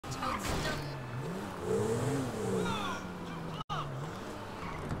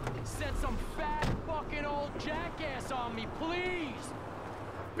Send some fat fucking old jackass on me, please!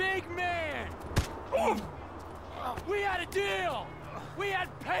 Big man! We had a deal! We had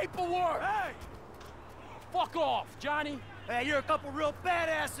paperwork! Hey! Fuck off, Johnny! Hey, you're a couple real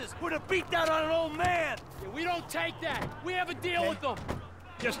badasses! Put a beat down on an old man! Yeah, we don't take that! We have a deal with them!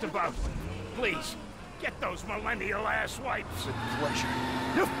 Just about. Please, get those millennial asswipes. With pleasure.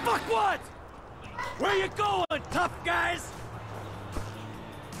 You fuckwads! Where you going, tough guys?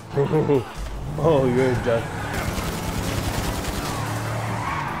 Oh, you're just...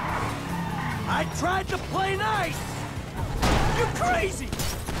 I tried to play nice! You're crazy!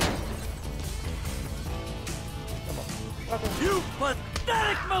 You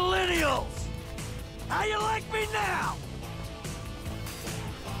pathetic millennials! How you like me now?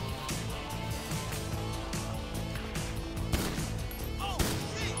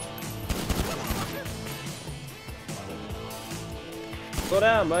 Slow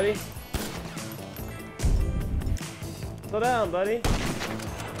down, buddy. Slow down, buddy.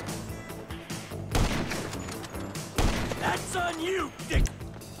 That's on you, dick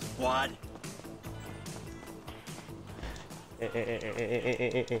wad!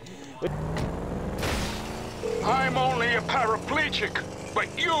 I'm only a paraplegic, but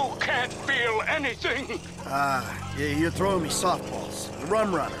you can't feel anything. Yeah, you're throwing me softballs.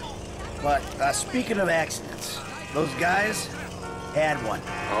 Rum runner. But, speaking of accidents, those guys had one.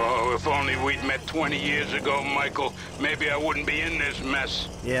 Oh, if only we'd met 20 years ago, Michael, maybe I wouldn't be in this mess.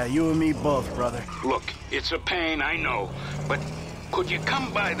 Yeah, you and me both, brother. Look, it's a pain, I know, but could you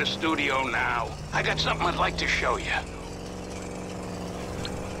come by the studio now? I got something I'd like to show you.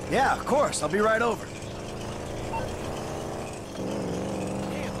 Yeah, of course. I'll be right over.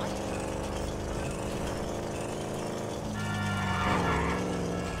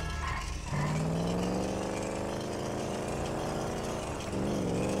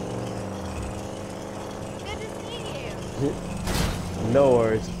 Good to see you.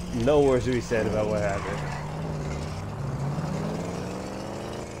 No words to be said about what happened.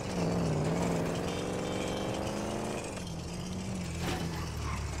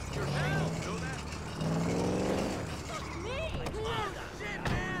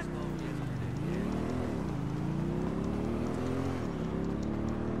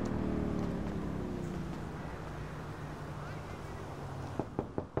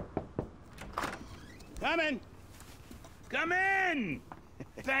 Come in. Come in!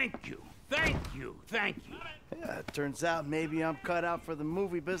 Thank you, thank you, thank you. Yeah, it turns out maybe I'm cut out for the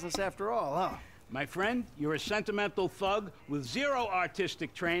movie business after all, huh? My friend, you're a sentimental thug with zero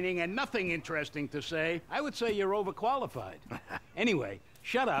artistic training and nothing interesting to say. I would say you're overqualified. Anyway,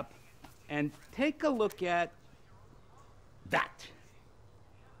 shut up and take a look at that.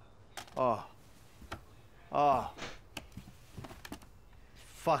 Oh.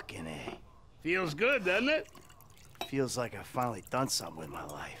 Fucking A. Feels good, doesn't it? Feels like I've finally done something with my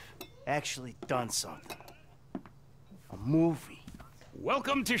life. Actually done something. A movie.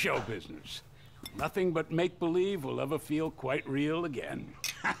 Welcome to show business. Nothing but make-believe will ever feel quite real again.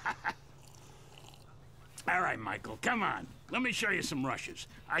 All right, Michael, come on. Let me show you some rushes.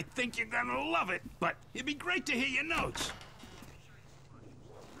 I think you're gonna love it, but it'd be great to hear your notes.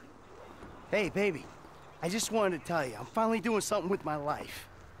 Hey, baby. I just wanted to tell you, I'm finally doing something with my life.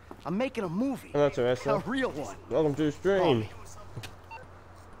 I'm making a movie. Oh, that's right, a real one. Welcome to the stream.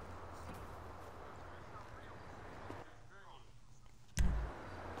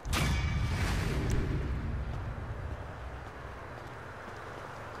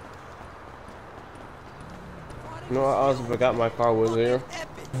 You know, I also forgot my car was here.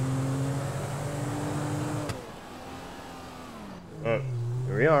 Here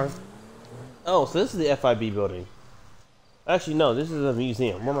we are. Oh, so this is the FIB building. Actually, no, this is a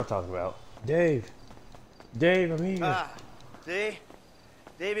museum. What am I talking about? Dave, I'm here. Ah, see?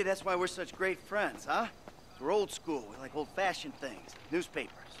 Davey, that's why we're such great friends, huh? We're old school. We like old-fashioned things.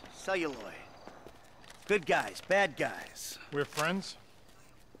 Newspapers, celluloid. Good guys, bad guys. We're friends?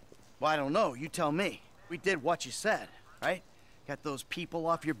 Well, I don't know. You tell me. We did what you said, right? Got those people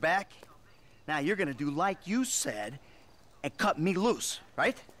off your back? Now you're gonna do like you said and cut me loose,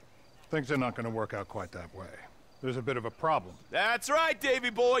 right? Things are not gonna work out quite that way. There's a bit of a problem. That's right, Davy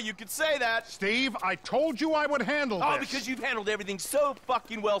boy, you could say that. Steve, I told you I would handle this. Oh, because you've handled everything so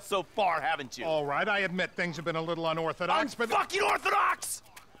fucking well so far, haven't you? All right, I admit things have been a little unorthodox, but... Fucking orthodox!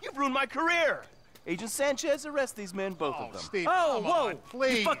 You've ruined my career! Agent Sanchez, arrest these men, both of them. Steve, Oh, come whoa! on,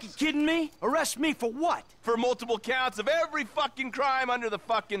 please. You fucking kidding me? Arrest me for what? For multiple counts of every fucking crime under the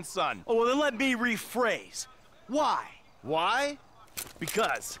fucking sun. Oh, well, then let me rephrase. Why? Why?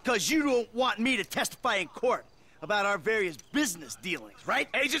 Because? Because you don't want me to testify in court about our various business dealings, right?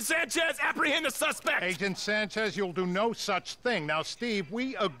 Agent Sanchez, apprehend the suspect! Agent Sanchez, you'll do no such thing. Now, Steve,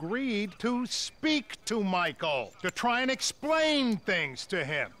 we agreed to speak to Michael, to try and explain things to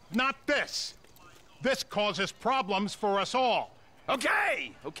him. Not this. This causes problems for us all.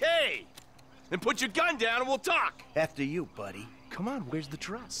 Okay, okay. Then put your gun down and we'll talk. After you, buddy. Come on, where's the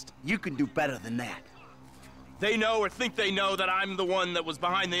trust? You can do better than that. They know or think they know that I'm the one that was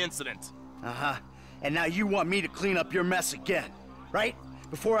behind the incident. Uh-huh. And now you want me to clean up your mess again, right?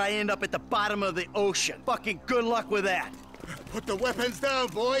 Before I end up at the bottom of the ocean. Fucking good luck with that. Put the weapons down,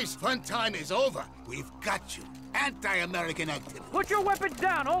 boys. Fun time is over. We've got you. Anti-American activity. Put your weapons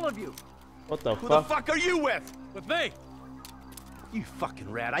down, all of you. What the Who the fuck? fuck are you with? With me. You fucking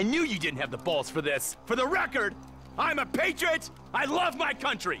rat. I knew you didn't have the balls for this. For the record, I'm a patriot. I love my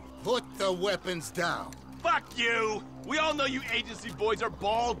country. Put the weapons down. Fuck you. We all know you agency boys are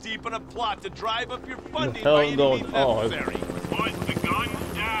ball deep in a plot to drive up your funding hell by any going means on? necessary. Put the gun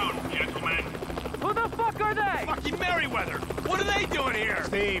down, gentlemen. Who the fuck are they? Fucking Merryweather. What are they doing here?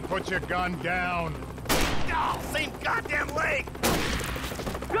 Steve, put your gun down. Oh, same goddamn leg.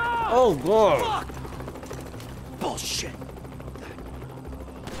 Go! Oh god. Fuck! Bullshit.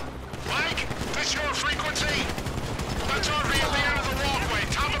 Mike, this your frequency? Let's RV at the end of the walkway,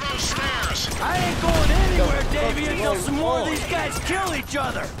 top of those stairs. I ain't going anywhere, Davey, until some more of these guys kill each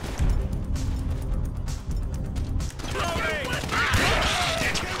other.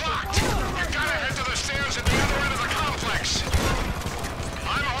 It's blocked. You gotta head to the stairs at the other end of the complex.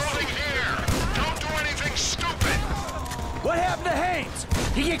 I'm holding here. Don't do anything stupid. What happened to Haynes?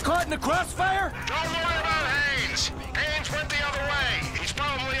 He get caught in the crossfire? Don't worry about Haynes. Haynes went the other way. He's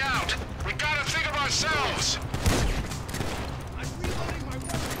probably out. We gotta think of ourselves.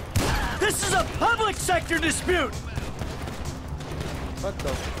 This is a public sector dispute! What the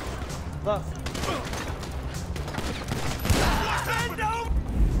fuck?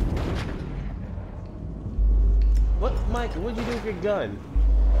 What, Mike? What'd you do with your gun?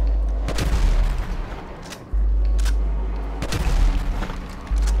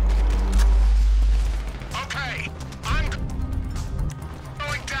 Okay, I'm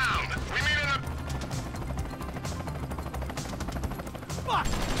going down. We meet in the... Fuck!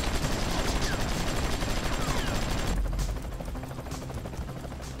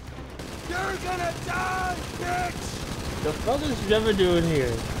 You're gonna die, bitch! The fuck is Trevor doing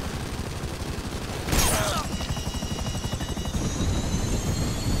here?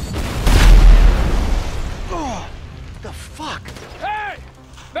 Oh, the fuck? Hey!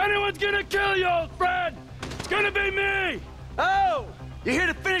 If anyone's gonna kill you, old friend, it's gonna be me! Oh! You here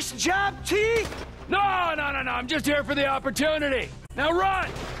to finish the job, T? No, I'm just here for the opportunity. Now run!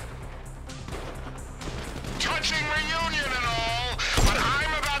 touching reunion and all, but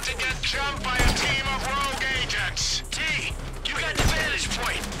I'm about to get jumped by a team of rogue agents. T, you got the vantage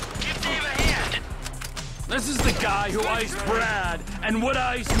point. Give Dave a hand. This is the guy who iced Brad and would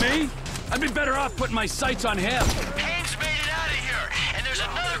ice me? I'd be better off putting my sights on him. Haynes made it out of here, and there's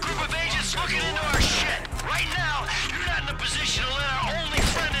another group of agents looking into our shit. Right now, you're not in a position to let our only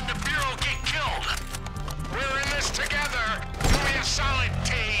friend in the Bureau get killed. We're in this together. Do me a solid,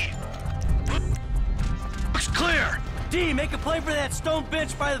 T. Looks clear. D, make a play for that stone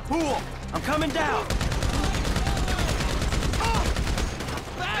bench by the pool. I'm coming down.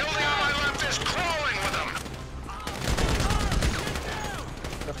 The only on my left is crawling with them.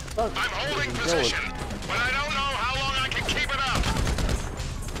 I'm holding position, but I don't know how long I can keep it up.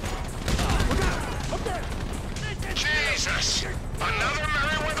 Jesus! Another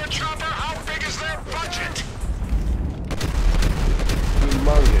Merryweather chopper? How big is their budget?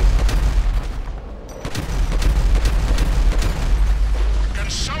 Humongous. Can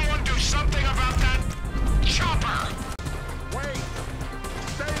someone do something about that chopper? Wait!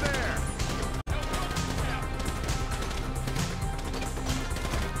 Stay there!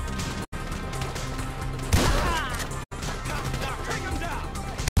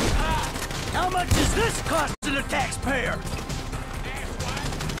 How much is this costing the taxpayer?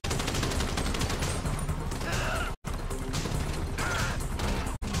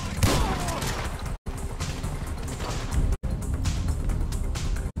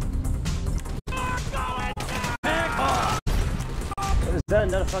 What is that?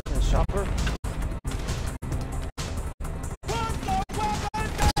 Not a fucking shopper?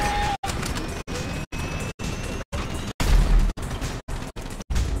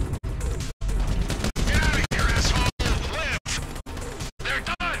 Get out of here, asshole! Live! They're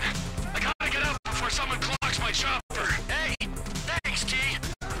done! I gotta get up before someone clocks my chopper. Hey! Thanks, T!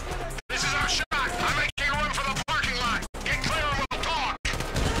 This is our shot! I'm making a run for the parking lot! Get clear and we'll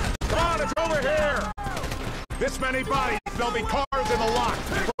it's over here! This many bodies, there'll be cars in the lot.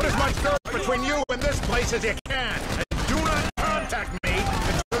 Put as much dirt between you and this place as you can. And do not contact me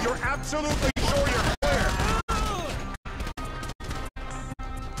until you're absolutely sure you're clear.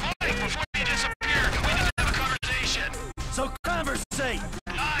 Mike, before you disappear, can we just have a conversation? So conversate.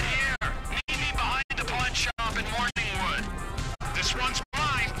 Not here. Meet me behind the pawn shop in Morningwood. This one's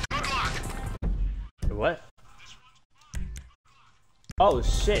mine. Good luck. What? Oh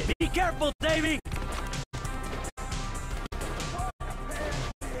shit. Be careful, Davey.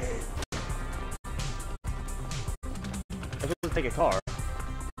 I'm supposed to take a car.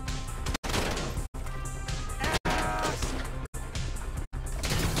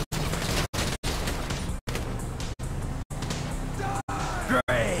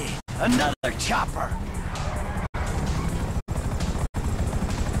 Great! Another chopper!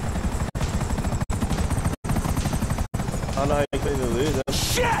 I don't know how you expect to lose them.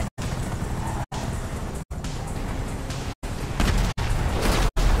 Shit!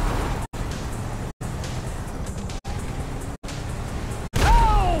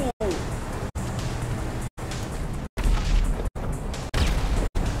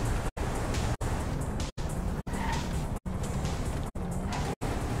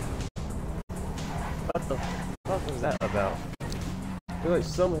 What the fuck was that about? I feel like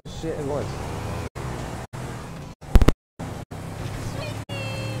so much shit at once.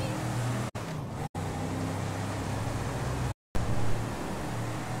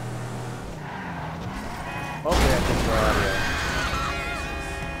 Hopefully I can draw audio.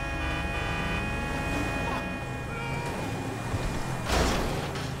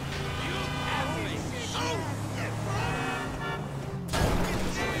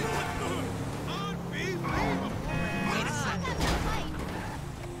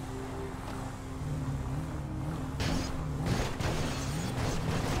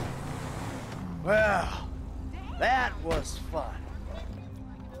 Well, that was fun.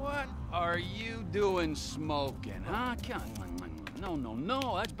 What are you doing smoking, huh?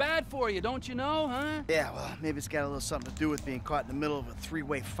 No, that's bad for you, don't you know, huh? Yeah, well, maybe it's got a little something to do with being caught in the middle of a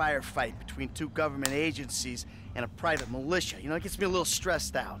three-way firefight between two government agencies and a private militia. You know, it gets me a little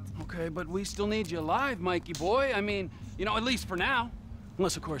stressed out. Okay, but we still need you alive, Mikey boy. I mean, you know, at least for now.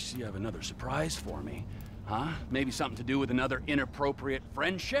 Unless, of course, you have another surprise for me. Huh? Maybe something to do with another inappropriate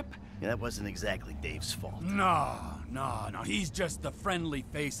friendship? Yeah, that wasn't exactly Dave's fault. No. He's just the friendly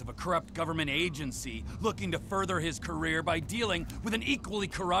face of a corrupt government agency looking to further his career by dealing with an equally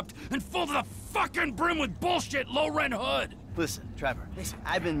corrupt and full to the fucking brim with bullshit low-rent hood. Listen, Trevor,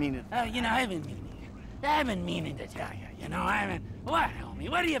 I've been meaning... I've been meaning to tell you, What, homie?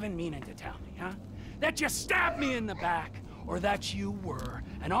 What have you been meaning to tell me, huh? That you stabbed me in the back, or that you were,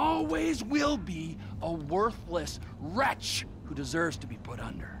 and always will be, a worthless wretch who deserves to be put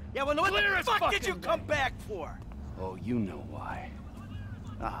under. Yeah, well, what the fuck did you come back for? Oh, you know why.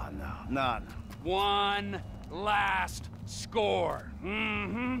 Oh, no. One last score.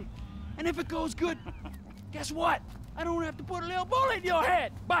 Mm-hmm. And if it goes good, guess what? I don't have to put a little bullet in your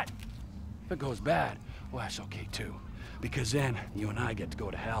head. But if it goes bad, well, that's okay too. Because then you and I get to go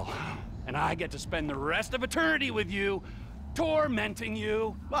to hell. And I get to spend the rest of eternity with you, tormenting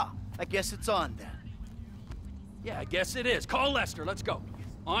you. Well, I guess it's on then. Yeah, I guess it is. Call Lester, let's go.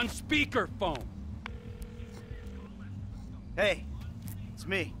 On speakerphone. Hey, it's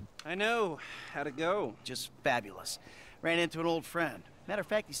me. I know. How'd it go? Just fabulous. Ran into an old friend. Matter of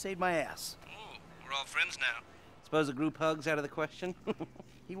fact, he saved my ass. Oh, we're all friends now. Suppose a group hug's out of the question?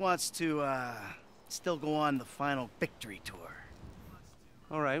 He wants to, still go on the final victory tour.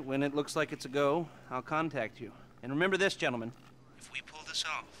 All right, when it looks like it's a go, I'll contact you. And remember this, gentlemen. If we pull this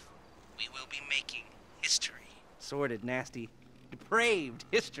off, we will be making history. Sordid, nasty, depraved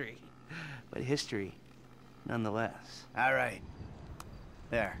history. But history, nonetheless. All right.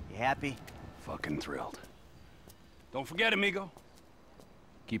 There, you happy? Fucking thrilled. Don't forget, amigo.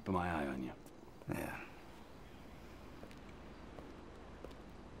 Keeping my eye on you. Yeah.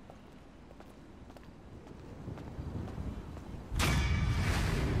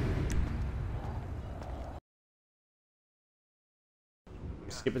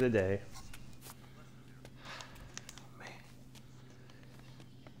 Skip it a day.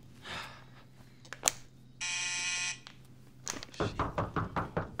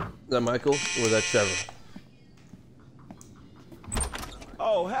 Is that Michael or is that Trevor?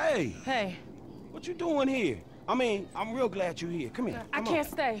 Oh, hey. Hey. What you doing here? I mean, I'm real glad you're here. Come here. I can't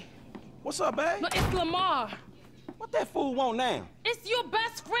stay. What's up, babe? No, it's Lamar. What that fool want now? It's your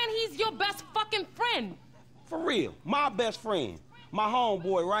best friend. He's your best fucking friend. For real. My best friend. My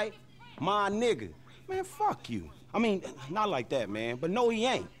homeboy, right? My nigga. Man, fuck you. I mean, not like that, man. But no, he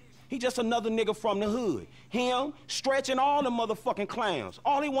ain't. He just another nigga from the hood. Him, Stretch, and all the motherfucking clowns.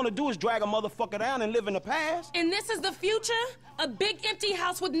 All they want to do is drag a motherfucker down and live in the past. And this is the future? A big empty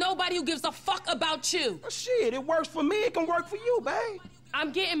house with nobody who gives a fuck about you. Well, shit, it works for me. It can work for you, babe.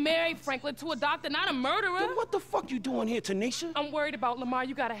 I'm getting married, Franklin, to a doctor, not a murderer. Then what the fuck you doing here, Tanisha? I'm worried about Lamar.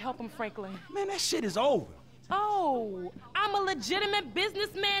 You gotta help him, Franklin. Man, that shit is over. Oh, I'm a legitimate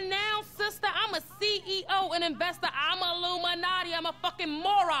businessman now, sister. I'm a CEO, an investor. I'm a Illuminati. I'm a fucking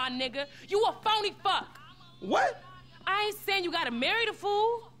moron, nigga. You a phony fuck. What? I ain't saying you gotta marry the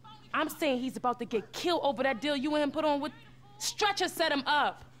fool. I'm saying he's about to get killed over that deal you and him put on with... Stretcher set him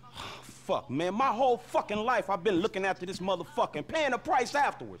up. Fuck, man. My whole fucking life I've been looking after this motherfucker and paying the price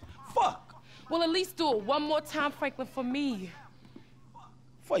afterwards. Fuck. Well, at least do it one more time, Franklin, for me.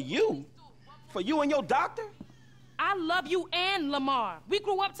 For you? For you and your doctor? I love you and Lamar. We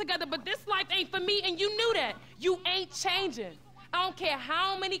grew up together, but this life ain't for me, and you knew that. You ain't changing. I don't care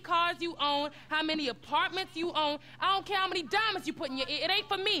how many cars you own, how many apartments you own. I don't care how many diamonds you put in your ear. It ain't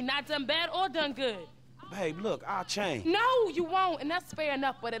for me, not done bad or done good. Babe, look, I'll change. No, you won't, and that's fair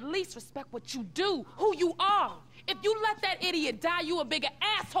enough, but at least respect what you do, who you are. If you let that idiot die, you a bigger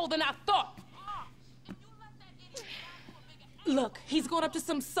asshole than I thought. Look, he's going up to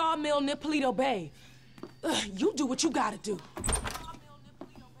some sawmill near Paleto Bay. You do what you gotta do.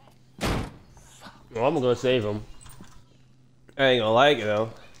 Well, I'm gonna save him. I ain't gonna like it though.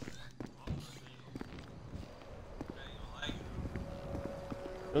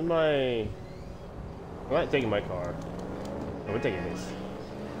 Where's my... I'm not taking my car. No, we're taking this.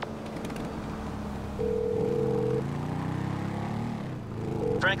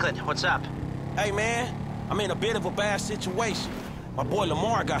 Franklin, what's up? Hey, man. I'm in a bit of a bad situation. My boy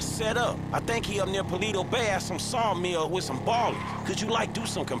Lamar got set up. I think he up near Paleto Bay at some sawmill with some ballers. Could you, like, do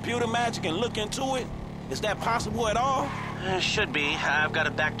some computer magic and look into it? Is that possible at all? Should be. I've got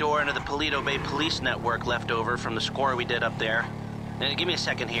a back door into the Paleto Bay police network left over from the score we did up there. Give me a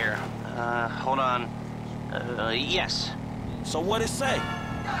second here. Hold on. Yes. So what'd it say?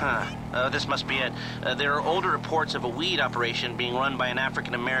 Huh. This must be it. There are older reports of a weed operation being run by an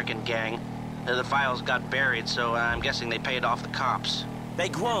African-American gang. The files got buried, so I'm guessing they paid off the cops. They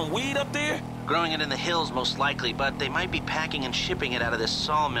growing weed up there? Growing it in the hills, most likely, but they might be packing and shipping it out of this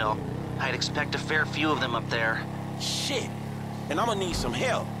sawmill. I'd expect a fair few of them up there. Shit. And I'm gonna need some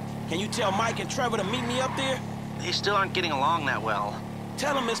help. Can you tell Mike and Trevor to meet me up there? They still aren't getting along that well.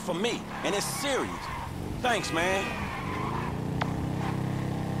 Tell them it's for me, and it's serious. Thanks, man.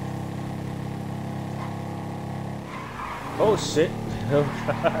 Oh shit. Oh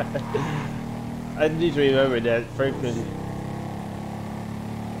god. I need to remember that Franklin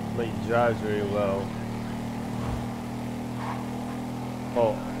drives very well.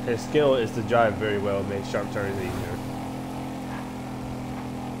 Oh, his skill is to drive very well and make sharp turns easier.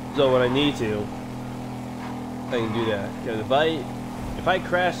 So when I need to, I can do that. Because if I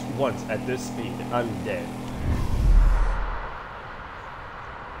crash once at this speed, I'm dead.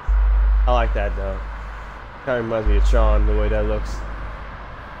 I like that though. Kind of reminds me of Sean, the way that looks.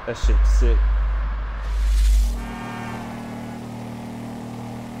 That shit's sick.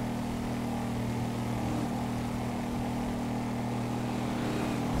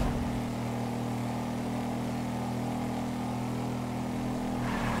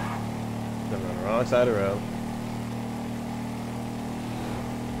 I'm on the wrong side of the road.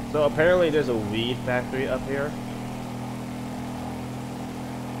 So apparently there's a weed factory up here.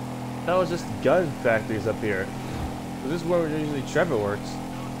 That was just gun factories up here. This is where usually Trevor works.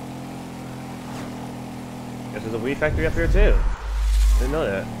 Guess there's a weed factory up here too. Didn't know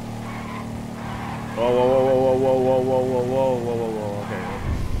that. Whoa, whoa, whoa, whoa, whoa, whoa, whoa, whoa, whoa, whoa, whoa, okay.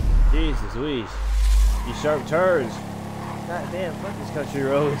 Jesus, Louise. These sharp turns. God damn, fuck this country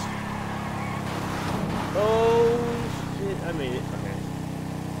roads. Oh shit, I made it. Okay.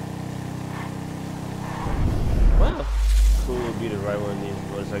 Wow. Cool would be to ride one of these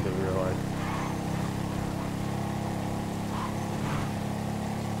motorcycles in real life.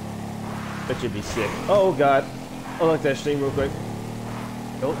 That should be sick. Oh god. Unlock that stream real quick.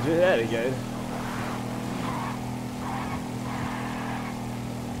 Don't do that again.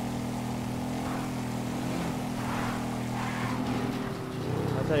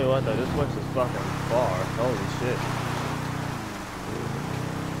 I'll tell you what though, this place is fucking far. Holy shit.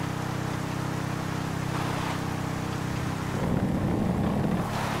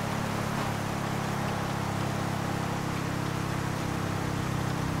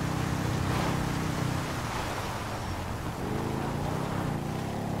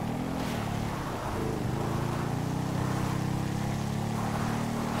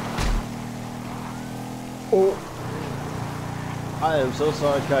 Oh. I am so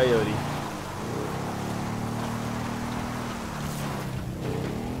sorry, Coyote.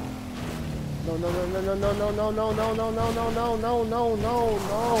 No, no, no, no, no, no, no, no, no, no, no, no, no, no, no, no,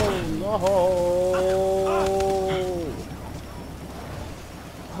 no.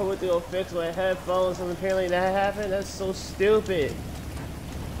 I went to go fix my headphones and apparently that happened. That's so stupid.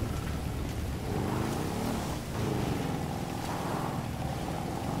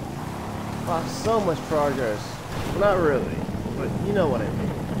 Wow, so much progress. Well, not really, but you know what I mean.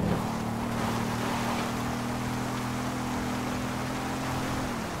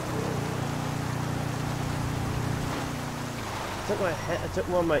 I took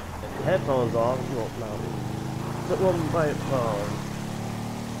one of my headphones off. Well, no. Took one of my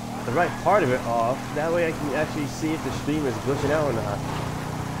the right part of it off. That way I can actually see if the stream is glitching out or not.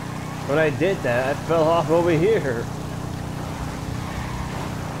 When I did that, I fell off over here.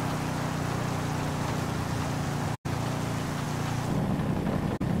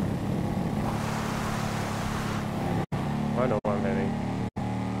 I know what I'm heading.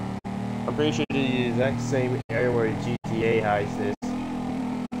 I'm pretty sure this is the exact same area where GTA heist is.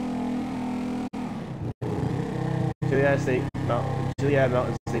 Chiliad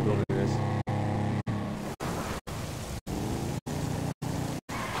Mountain State Wilderness.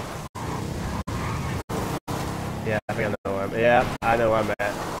 Yeah, I think I know where I'm. Yeah, I know where I'm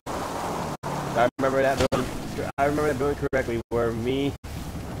at. I remember that building correctly, where me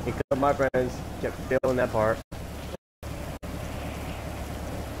and a couple of my friends kept failing that part.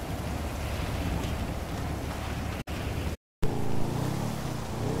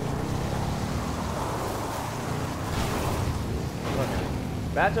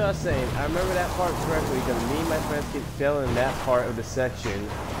 That's what I was saying. I remember that part correctly because me and my friends kept failing that part of the section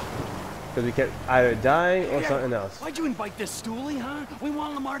because we kept either dying or something else. Why'd you invite this stoolie, huh? We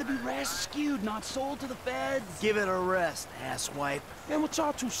want Lamar to be rescued, not sold to the feds. Give it a rest, asswipe. Man, would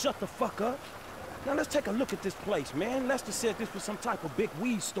y'all two shut the fuck up? Now let's take a look at this place, man. Lester said this was some type of big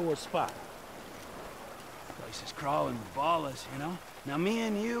weed store spot. Place is crawling with ballers, you know? Now me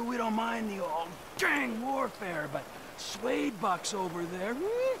and you, we don't mind the old gang warfare, but Suede Buck's over there.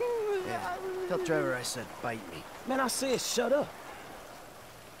 Yeah, tell Trevor I said bite me. Man, I said shut up.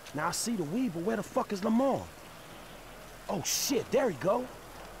 Now I see the weed, but where the fuck is Lamar? Oh shit, there he go.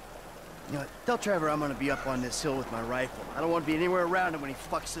 You know, tell Trevor I'm gonna be up on this hill with my rifle. I don't want to be anywhere around him when he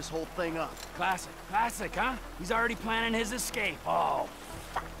fucks this whole thing up. Classic, huh? He's already planning his escape. Oh,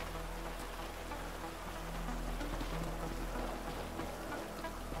 fuck.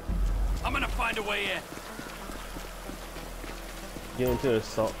 I'm gonna find a way in. Get into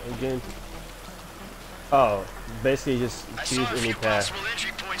assault. Oh, basically just choose any path. Possible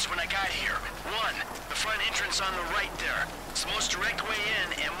entry points when I got here. One, the front entrance on the right there. It's the most direct way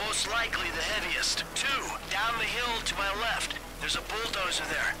in and most likely the heaviest. Two, down the hill to my left. There's a bulldozer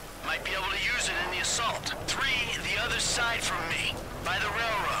there. Might be able to use it in the assault. Three, the other side from me, by the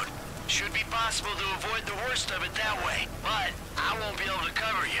railroad. Should be possible to avoid the worst of it that way, but I won't be able to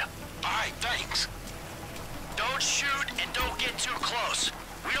cover you. All right, thanks. Don't shoot and don't get too close.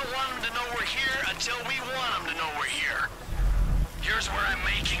 We don't want them to know we're here until we want them to know we're here. Here's where I'm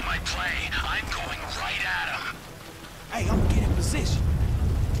making my play. I'm going right at them. Hey, I'm gonna get in position.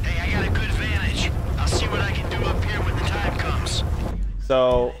 Hey, I got a good vantage. I'll see what I can do up here when the time comes.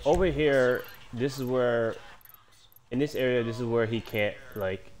 So over here, this is where, in this area, this is where he can't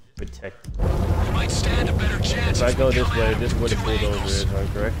like protect. You might stand a better chance. If I go this way, this is where the bulldozer is. Am I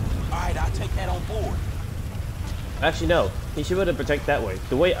correct? All right, I'll take that on board. Actually, no. He should be able to protect that way.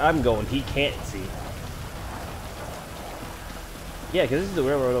 The way I'm going, he can't see. Yeah, because this is the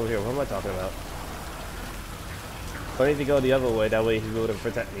railroad over here. What am I talking about? So I need to go the other way. That way he'll be able to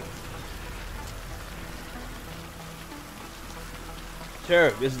protect me.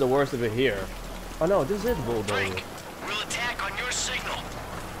 Sheriff, this is the worst of it here. Oh no, this is bulldozer. Frank, we'll attack on your signal.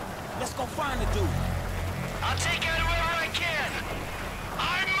 Let's go find the dude. I'll take out whoever I can.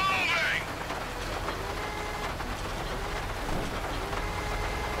 I'm moving.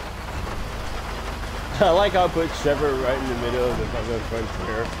 I like how I put Trevor right in the middle of the fucking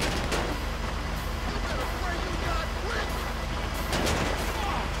frontier.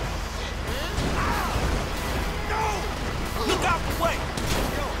 Look out the way!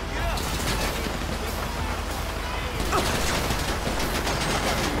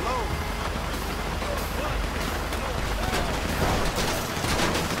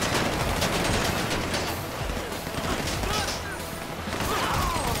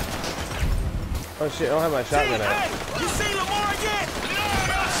 Oh shit, I don't have my shotgun out. Hey, you see Lamar yet? No,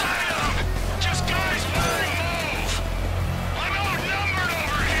 no sign of him. Just guys won't move. I'm outnumbered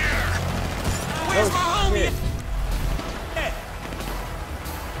over here. Where's my homie? shit. Hey,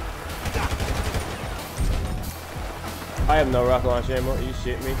 I have no rocket launch ammo. You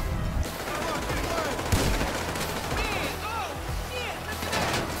shit me.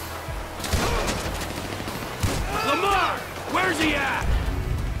 Lamar! Where's he at?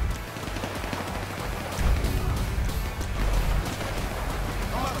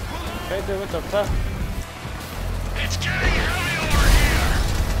 Hey, dude, what the fuck? It's getting heavy over here!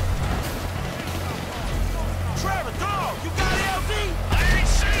 Trevor, dog, you got LV? I ain't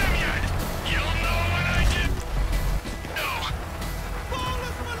seen him yet! You'll know when I do. No.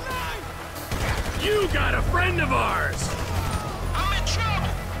 You got a friend of ours! I'm in trouble!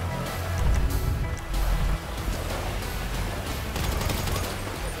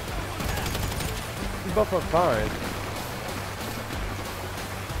 You both are fine.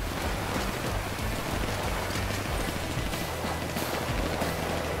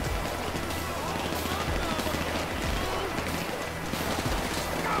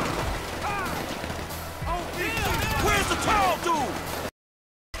 Where's the tall dude?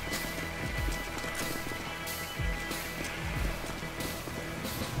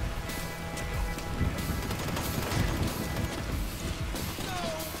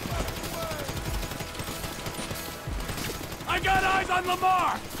 I got eyes on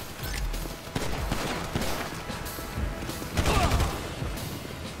Lamar!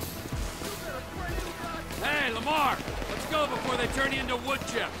 Hey, Lamar! Let's go before they turn you into wood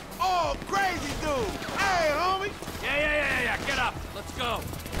chips. Oh, crazy dude! Hey, homie! Yeah, get up. Let's go.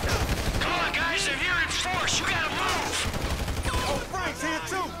 Come on, guys, they're here in force. You gotta move! Oh, Frank's here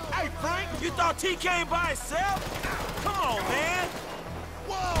too! Hey, Frank! You thought T came by himself? Come on, man.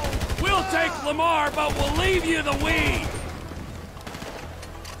 Whoa! We'll take Lamar, but we'll leave you the weed.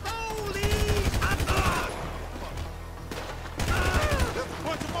 There's a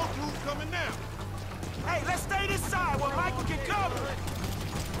bunch of more dudes coming now. Hey, let's stay this side where Michael can cover.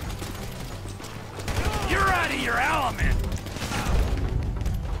 You're out of your element.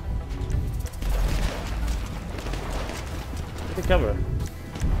 Get the cover.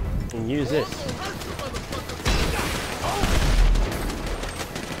 And use this.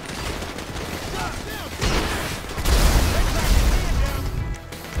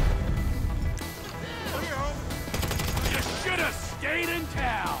 You should have stayed in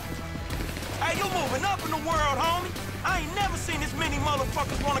town. Hey, you moving up in the world, homie. I ain't never seen this many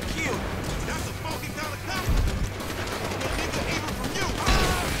motherfuckers wanna kill you. That's a funky kind of cop. Nigga, even from you.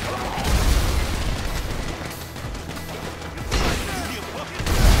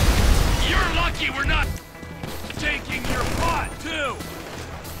 You're lucky we're not taking your pot, too.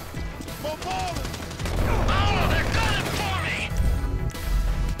 More ballers. Oh, they're gunning for me!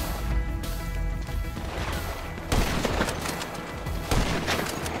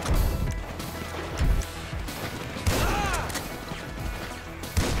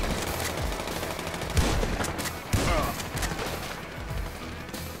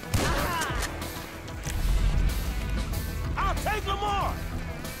 I'll take Lamar.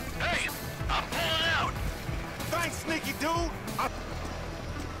 Hey, I'm pulling out. Thanks, sneaky dude.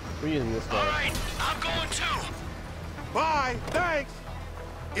 We're using this All guy. right, I'm going too. Bye. Thanks.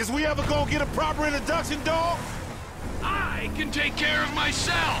 Is we ever gonna get a proper introduction, dog? I can take care of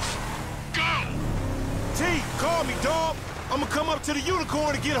myself. Go. T, call me, dog. I'm gonna come up to the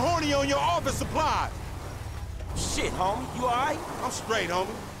Unicorn and get horny on your office supplies. Shit, homie, you alright? I'm straight,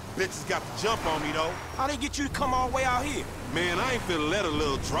 homie. Bitches got the jump on me, though. How they get you to come all the way out here? Man, I ain't finna let a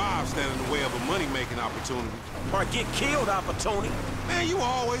little drive stand in the way of a money-making opportunity. Or get killed opportunity? Man, you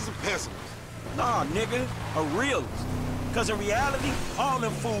always a pessimist. Nah, nigga, a realist. Cause in reality, all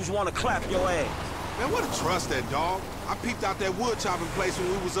them fools wanna clap your ass. Man, what a trust that, dog. I peeped out that wood chopping place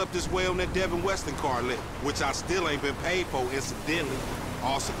when we was up this way on that Devin Weston car lit, which I still ain't been paid for, incidentally.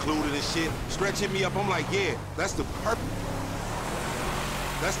 All secluded and shit. Stretch hit me up, I'm like, yeah, that's the perfect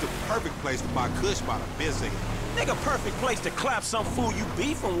place to buy kush by the Benzinger. Nigga, perfect place to clap some fool you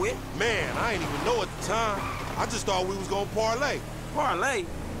beefing with. Man, I ain't even know at the time. I just thought we was gonna parlay. Parlay?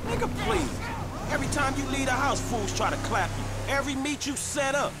 Nigga, please. Every time you leave the house, fools try to clap you. Every meet you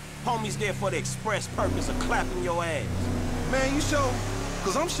set up, homies there for the express purpose of clapping your ass. Man, you sure?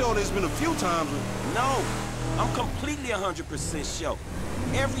 Cause I'm sure there's been a few times when... No, I'm completely 100% sure.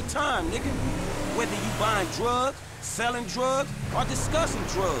 Every time, nigga. Whether you buying drugs, selling drugs, or discussing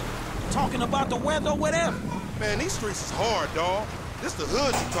drugs. Talking about the weather or whatever. Man, these streets is hard, dawg. This the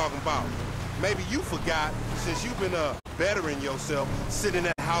hood you talking about. Maybe you forgot, since you've been bettering yourself, sitting in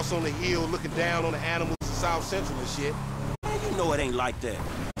that house on the hill looking down on the animals in South Central and shit. Man, you know it ain't like that.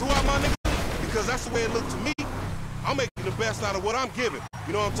 Throughout my nigga, because that's the way it looked to me. I'm making the best out of what I'm giving.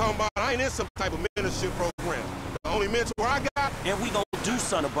 You know what I'm talking about? I ain't in some type of mentorship program. The only mentor I got... And we gonna do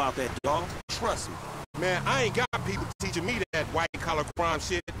something about that, dawg. Trust me. Man, I ain't got people teaching me that white-collar crime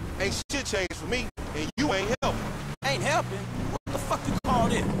shit. Ain't shit changed for me, and you ain't helping. Ain't helping? What the fuck you call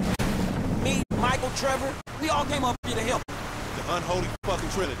this? Me, Michael, Trevor, we all came up here to help. The unholy fucking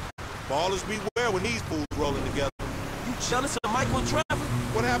trinity. Ballers beware when these fools rolling together. You jealous of Michael and Trevor?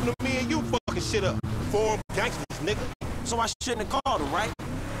 What happened to me and you fucking shit up? Forum gangsters, nigga. So I shouldn't have called him, right?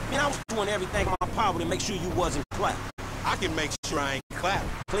 Man, I was doing everything in my power to make sure you wasn't clapped. I can make sure I ain't clapped.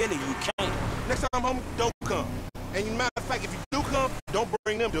 Clearly you can't. Next time, homie, don't come. And matter of fact, if you do come, don't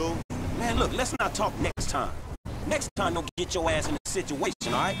bring them, dude. Man, look, let's not talk next time. Next time, don't get your ass in a situation,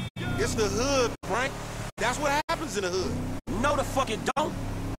 all right? It's the hood, Frank. That's what happens in the hood. No, the fuck it don't.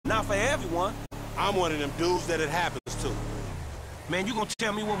 Not for everyone. I'm one of them dudes that it happens to. Man, you gonna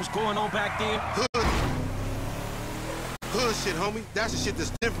tell me what was going on back there? Hood shit, homie. That's the shit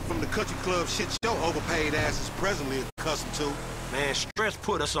that's different from the country club shit your overpaid ass is presently accustomed to. Man, Stress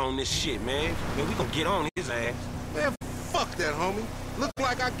put us on this shit, man. Man, we gonna get on his ass. Man, fuck that, homie. Look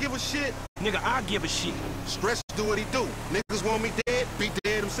like I give a shit? Nigga, I give a shit. Stress do what he do. Niggas want me dead, be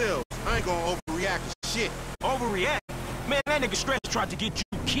dead themselves. I ain't gonna overreact to shit. Overreact? Man, that nigga Stress tried to get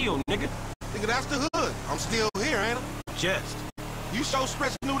you killed, nigga. Nigga, that's the hood. I'm still here, ain't I? Just. You so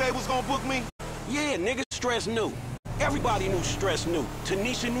Stress knew they was gonna book me? Yeah, nigga, Stress knew. Everybody knew Stress knew.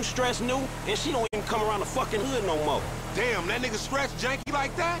 Tanisha knew Stress knew, and she don't even come around the fucking hood no more. Damn, that nigga Stress janky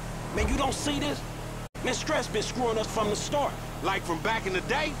like that? Man, you don't see this? Man, Stress been screwing us from the start. Like from back in the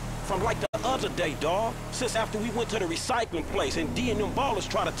day? From like the other day, dawg. Since after we went to the recycling place and D and them ballers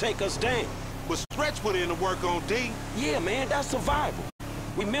try to take us down. But Stretch put in the work on D. Yeah, man, that's survival.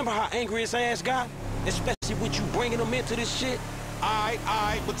 Remember how angry his ass got? Especially with you bringing him into this shit?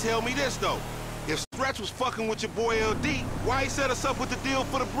 Aight, but tell me this, though. If Stretch was fucking with your boy LD, why he set us up with the deal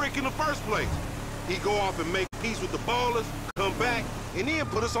for the brick in the first place? He go off and make peace with the ballers, come back, and then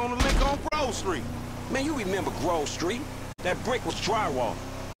put us on the lick on Grove Street. Man, you remember Grove Street? That brick was drywall.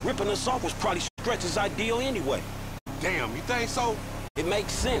 Ripping us off was probably Stretch's ideal anyway. Damn, you think so? It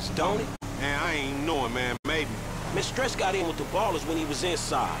makes sense, don't it? Man, I ain't knowing, man. Maybe. Man, Stretch got in with the ballers when he was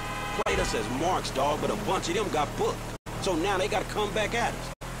inside. Played us as marks, dog, but a bunch of them got booked. So now they gotta come back at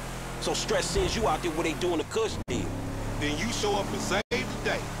us. So Stretch sends you out there where they doing the Kush deal. Then you show up and save the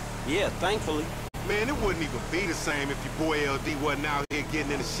day. Yeah, thankfully. Man, it wouldn't even be the same if your boy LD wasn't out here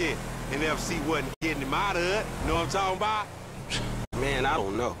getting in the shit and FC wasn't getting him out of it. Know what I'm talking about? Man, I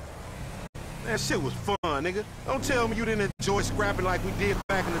don't know. That shit was fun, nigga. Don't tell me you didn't enjoy scrapping like we did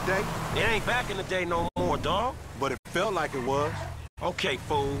back in the day. It ain't back in the day no more, dog. But it felt like it was. Okay,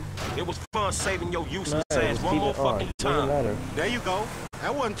 fool. It was fun saving your useless ass one more fucking time. There you go.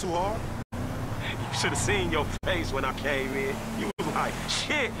 That wasn't too hard. You should have seen your face when I came in. You was like,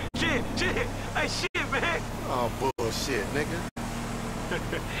 shit. Hey, shit, man. Oh, bullshit,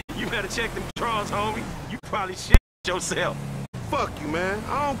 nigga. You better check them drawers, homie. You probably shit yourself. Fuck you, man.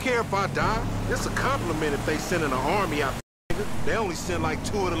 I don't care if I die. It's a compliment if they send an army out, nigga. They only send like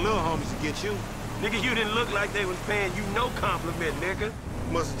 2 of the little homies to get you. Nigga, you didn't look like they was paying you no compliment, nigga.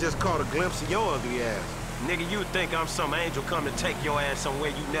 Must have just caught a glimpse of your ugly ass. Nigga, you think I'm some angel come to take your ass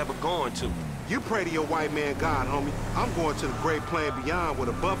somewhere you never going to. You pray to your white man God, homie. I'm going to the great plain beyond where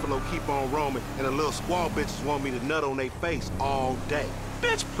the buffalo keep on roaming and the little squaw bitches want me to nut on their face all day.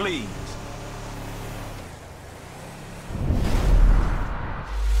 Bitch, please.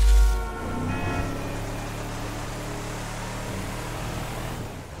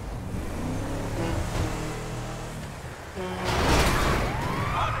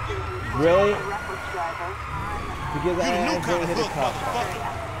 Really? Because I accidentally hit a cop.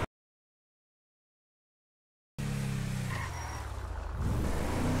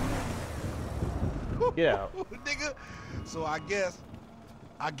 Get out. Nigga, so I guess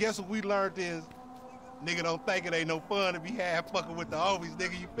what we learned is, nigga don't think it ain't no fun to be half fucking with the homies,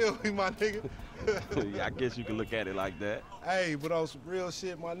 nigga. You feel me, my nigga? Yeah, I guess you can look at it like that. Hey, but on some real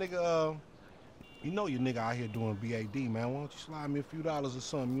shit, my nigga, you know your nigga out here doing BAD, man. Why don't you slide me a few dollars or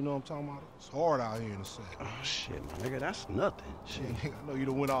something? You know what I'm talking about? It's hard out here in the city. Oh, shit, my nigga, that's nothing. Shit, I know you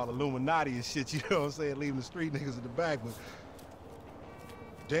done went all Illuminati and shit, you know what I'm saying? Leaving the street niggas in the back, but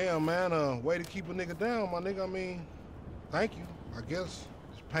damn, man, way to keep a nigga down, my nigga. I mean, thank you, I guess.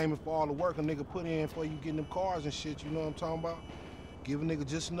 It's payment for all the work a nigga put in for you getting them cars and shit, you know what I'm talking about? Give a nigga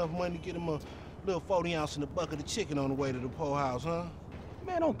just enough money to get him a little 40 ounce in the bucket of chicken on the way to the poorhouse, huh?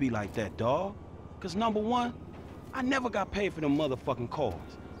 Man, don't be like that, dawg. Cause number one, I never got paid for them motherfucking cars.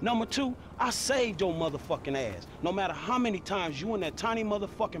 Number two, I saved your motherfucking ass. No matter how many times you and that tiny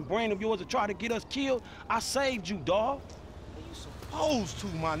motherfucking brain of yours have tried to get us killed, I saved you, dawg. You supposed to,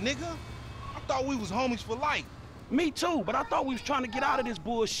 my nigga. I thought we was homies for life. Me too, but I thought we was trying to get out of this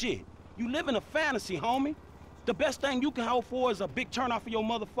bullshit. You live in a fantasy, homie. The best thing you can hope for is a big turnout for your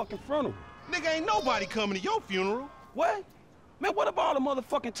motherfucking funeral. Nigga, ain't nobody coming to your funeral. What? Man, what about all the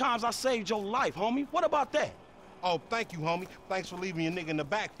motherfucking times I saved your life, homie? What about that? Oh, thank you, homie. Thanks for leaving your nigga in the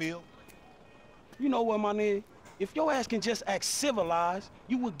backfield. You know what, my nigga? If your ass can just act civilized,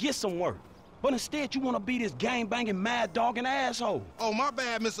 you would get some work. But instead, you want to be this gang-banging, mad-dogging asshole. Oh, my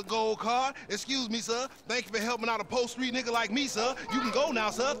bad, Mr. Gold Card. Excuse me, sir. Thank you for helping out a post-street nigga like me, sir. You can go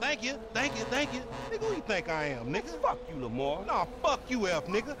now, sir. Thank you. Thank you. Thank you. Nigga, who you think I am, nigga? Fuck you, Lamar. Nah, fuck you, F,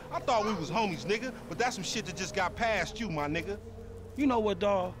 nigga. I thought we was homies, nigga. But that's some shit that just got past you, my nigga. You know what,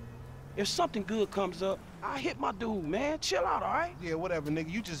 dawg? If something good comes up, I hit my dude, man. Chill out, all right? Yeah, whatever, nigga.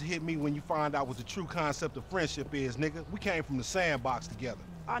 You just hit me when you find out what the true concept of friendship is, nigga. We came from the sandbox together.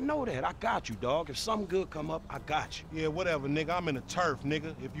 I know that. I got you, dog. If something good come up, I got you. Yeah, whatever, nigga. I'm in the turf,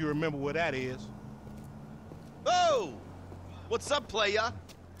 nigga, if you remember where that is. Oh! What's up, playa?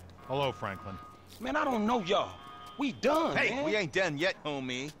 Hello, Franklin. Man, I don't know y'all. We done, Hey, man. we ain't done yet,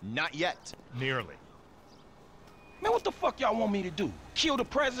 homie. Not yet. Nearly. Man, what the fuck y'all want me to do? Kill the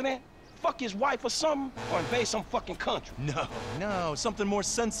president? Fuck his wife or something? Or invade some fucking country? No, something more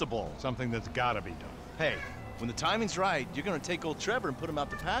sensible. Something that's gotta be done. Hey, when the timing's right, you're gonna take old Trevor and put him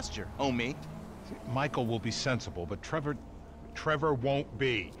out to pasture, homie. Michael will be sensible, but Trevor won't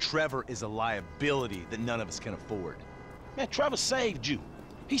be. Trevor is a liability that none of us can afford. Man, Trevor saved you.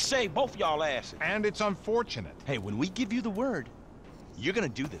 He saved both y'all asses. And it's unfortunate. Hey, when we give you the word, you're gonna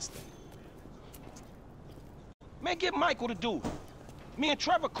do this thing. Man, get Michael to do it. Me and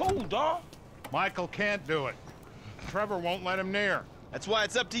Trevor cool, dawg. Michael can't do it. Trevor won't let him near. That's why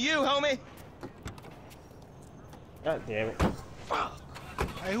it's up to you, homie. God damn it. Fuck.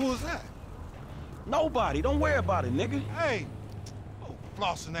 Hey, who was that? Nobody. Don't worry about it, nigga. Hey. Oh,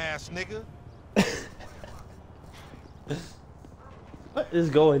 flossing ass nigga. What is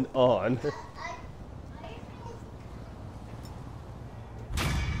going on?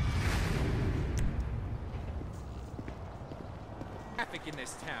 Traffic in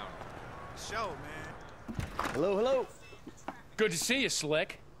this town. Show, man. Hello, hello. Good to see you,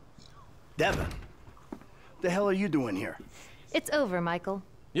 Slick. Devin. The hell are you doing here? It's over, Michael.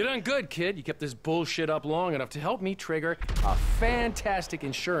 You done good, kid. You kept this bullshit up long enough to help me trigger a fantastic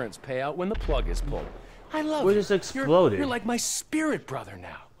insurance payout when the plug is pulled. I love We you. just exploded. You're like my spirit brother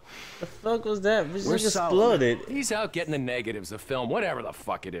now. The fuck was that? We We're just solid. exploded. He's out getting the negatives of film, whatever the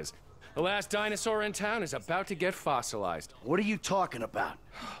fuck it is. The last dinosaur in town is about to get fossilized. What are you talking about?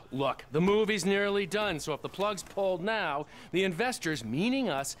 Look, the movie's nearly done, so if the plug's pulled now, the investors, meaning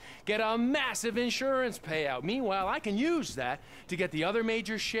us, get a massive insurance payout. Meanwhile, I can use that to get the other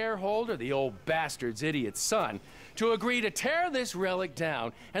major shareholder, the old bastard's idiot son, to agree to tear this relic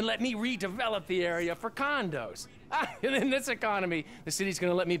down and let me redevelop the area for condos. And in this economy, the city's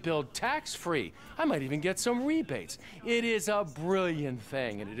gonna let me build tax-free. I might even get some rebates. It is a brilliant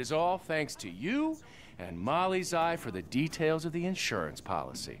thing, and it is all thanks to you and Molly's eye for the details of the insurance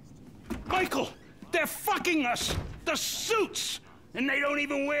policy. Michael, they're fucking us! The suits! And they don't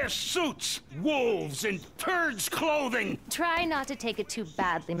even wear suits! Wolves in turds' clothing! Try not to take it too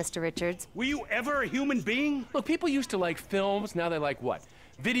badly, Mr. Richards. Were you ever a human being? Look, people used to like films, now they like what?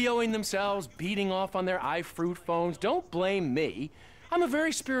 Videoing themselves, beating off on their iFruit phones. Don't blame me. I'm a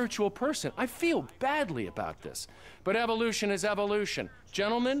very spiritual person. I feel badly about this. But evolution is evolution.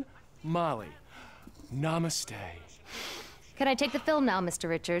 Gentlemen, Molly, namaste. Can I take the film now, Mr.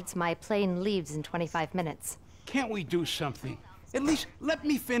 Richards? My plane leaves in 25 minutes. Can't we do something? At least let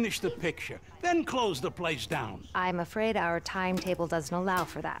me finish the picture, then close the place down. I'm afraid our timetable doesn't allow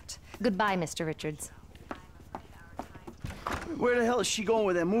for that. Goodbye, Mr. Richards. Where the hell is she going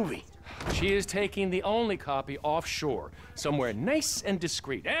with that movie? She is taking the only copy offshore, somewhere nice and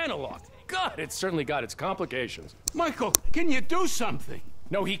discreet. Analog. God, it's certainly got its complications. Michael, can you do something?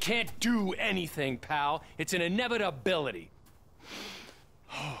 No, he can't do anything, pal. It's an inevitability.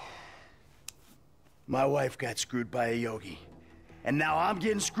 My wife got screwed by a yogi. And now I'm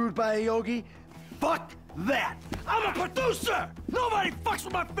getting screwed by a yogi? Fuck that! I'm a producer! Nobody fucks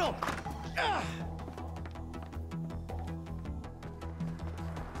with my film! Ugh.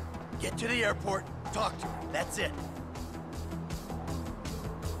 Get to the airport, talk to her. That's it.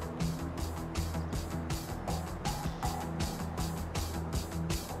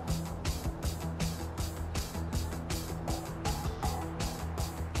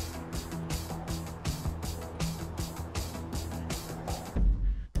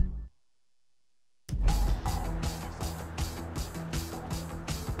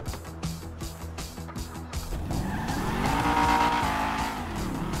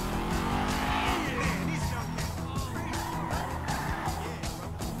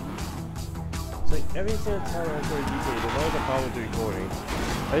 It's like every single time I record GTA, there's always a problem with the recording.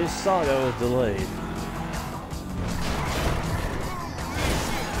 I just saw that it was delayed.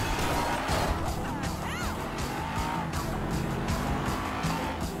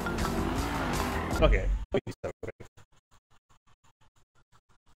 Okay.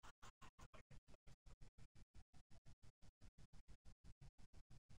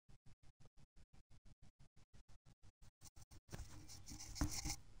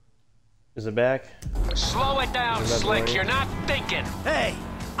 Is it back? Slow it down, Slick. You're not thinking. Hey,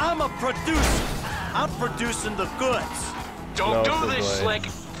 I'm a producer. I'm producing the goods. Don't do this, Slick.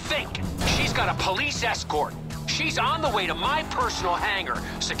 Think. She's got a police escort. She's on the way to my personal hangar.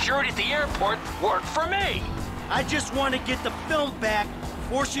 Security at the airport worked for me. I just want to get the film back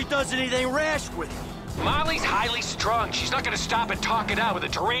before she does anything rash with it. Molly's highly strung. She's not gonna stop and talk it out with a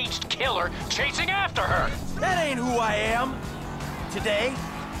deranged killer chasing after her. That ain't who I am. Today,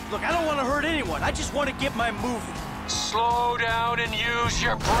 look, I don't want to hurt anyone. I just want to get my movie. Slow down and use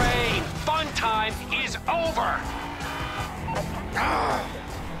your brain. Fun time is over.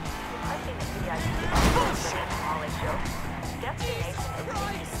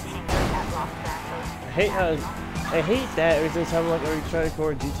 I hate that every time like I try to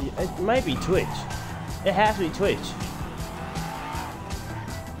record GTA. It might be Twitch. It has to be Twitch.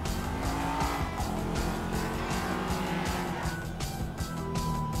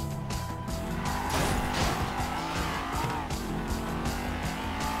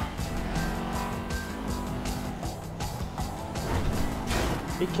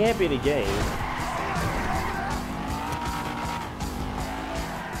 It can't be the game.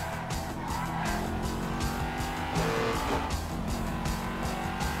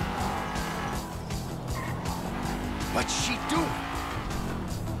 What's she doing?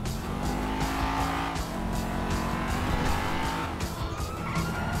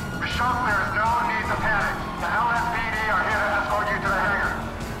 Michelle, there is no need to panic. The LSPD are here to escort you to the hangar.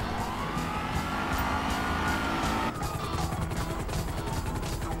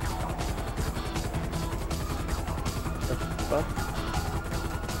 What?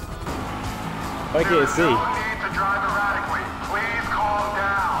 I can't see. No need to drive erratically. Please calm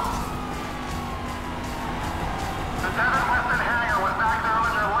down. The Devin Weston hangar was back there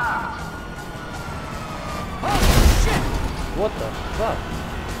on your left. Oh, shit! What the fuck?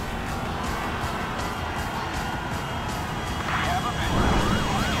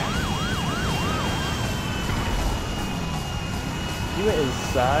 You went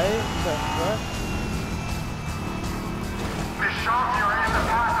inside? What the fuck? Miss Schultz, you're in the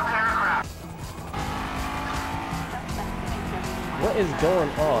path of aircraft. What is going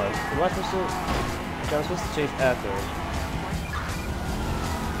on? Am I supposed to chase after him?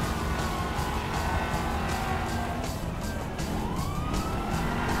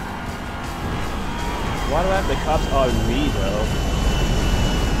 Why do I have the cops on me though?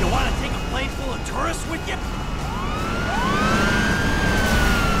 You want to take a plane full of tourists with you?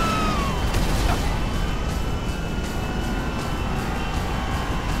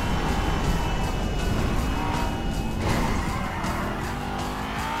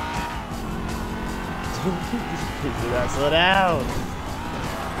 Do not slow down.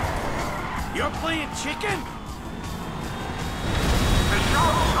 You're playing chicken?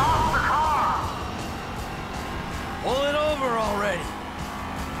 Michelle, stop the car! Pull it over already.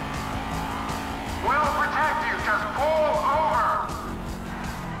 We'll protect you. Just pull over.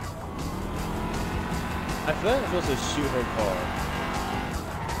 I feel like I'm supposed to shoot her car.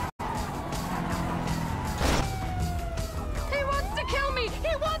 He wants to kill me!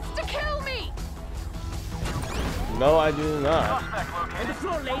 He wants to kill me! No, I do not. On the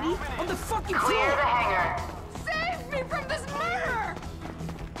floor, lady! On the fucking Clear floor! the hangar. Save me from this murder!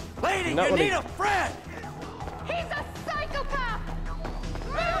 Lady, Not you what need he- a friend! He's a psychopath!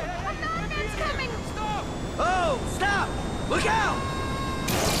 Move! A man's coming! Stop! Oh, stop! Look out!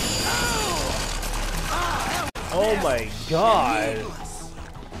 Oh! Ah, that was Oh my god.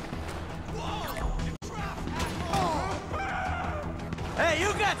 Hey,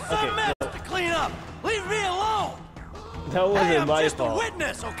 you got some mess to clean up! Leave me alone! That wasn't hey, I'm my just fault. a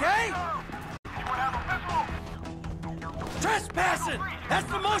witness, okay? Trespassing!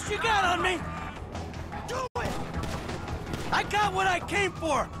 That's the most you got on me! Do it! I got what I came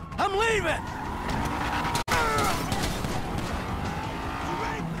for! I'm leaving!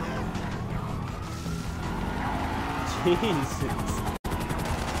 Jesus.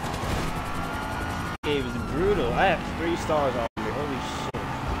 This game is brutal. I have 3 stars on me. Holy shit.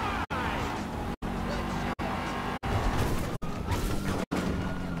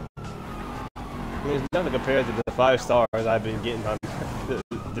 I mean, it's nothing compared to the 5 stars I've been getting on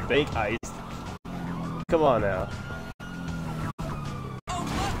the bank heist. Come on now.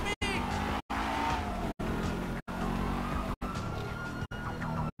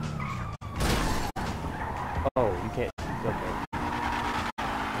 Oh, you can't. Okay.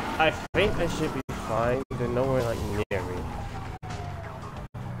 I think that should be fine. They're nowhere like near me.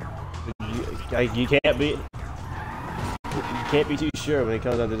 You can't be. You can't be too sure when it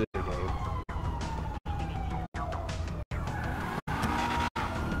comes down to this game.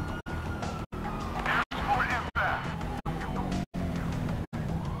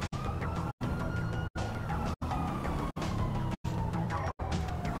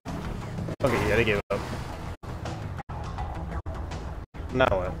 Okay, yeah, they gave up. Now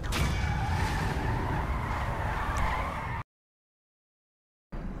what?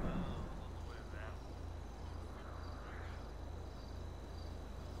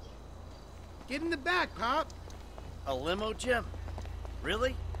 Get in the back, Pop. A limo, Jim?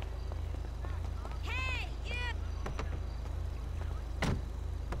 Really? Hey, you!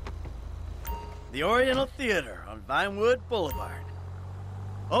 The Oriental Theater on Vinewood Boulevard.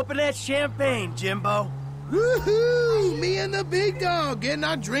 Open that champagne, Jimbo. Woohoo! Me and the big dog getting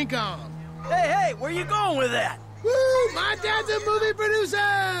our drink on. Hey, where you going with that? Woo! My dad's a movie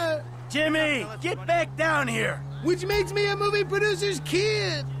producer! Jimmy, get back down here. Which makes me a movie producer's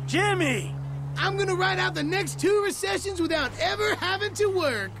kid. Jimmy! I'm gonna ride out the next 2 recessions without ever having to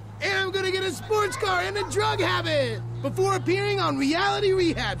work. And I'm gonna get a sports car and a drug habit before appearing on Reality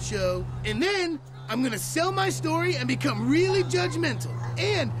Rehab Show. And then I'm gonna sell my story and become really judgmental.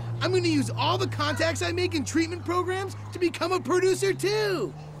 And I'm gonna use all the contacts I make in treatment programs to become a producer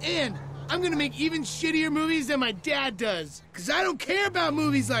too. And I'm gonna make even shittier movies than my dad does. Cause I don't care about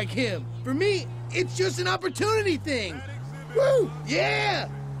movies like him. For me, it's just an opportunity thing. Woo! Yeah!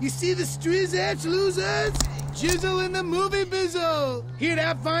 You see the strizzatch losers? Jizzle in the movie bizzle. Hear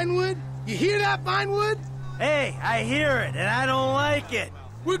that, Vinewood? You hear that, Vinewood? Hey, I hear it, and I don't like it.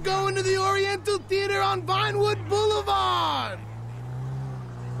 We're going to the Oriental Theater on Vinewood Boulevard.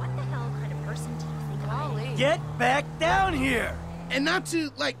 What the hell kind of person do you think I am? Get back down here. And not to,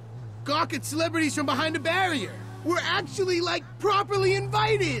 like, gawk at celebrities from behind a barrier. We're actually, like, properly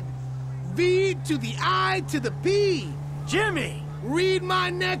invited. V to the I to the P. Jimmy! Read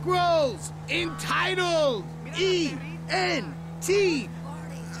my neck rolls. Entitled. E-N-T.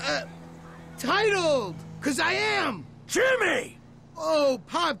 Titled. 'Cause I am. Jimmy! Oh,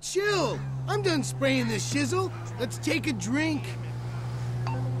 Pop, chill. I'm done spraying this shizzle. Let's take a drink.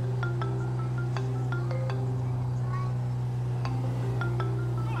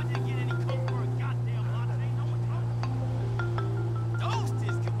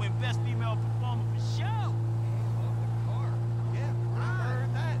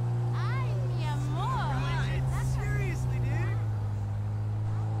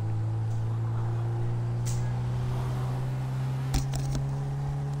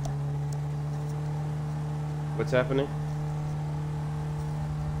 What's happening?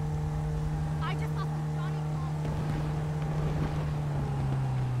 I just saw some Johnny.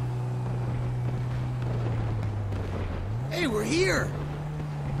 Hey, we're here.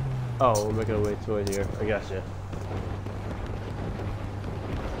 Oh, we're making our way toward here. I gotcha.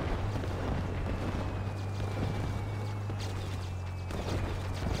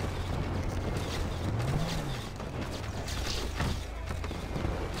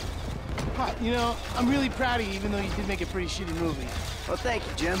 You know, I'm really proud of you, even though you did make a pretty shitty movie. Well, thank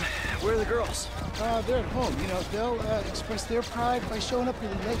you, Jim. Where are the girls? They're at home. You know, they'll express their pride by showing up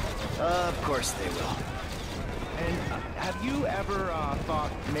really late. Of course they will. And have you ever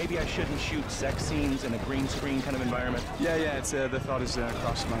thought maybe I shouldn't shoot sex scenes in a green screen kind of environment? Yeah, it's the thought has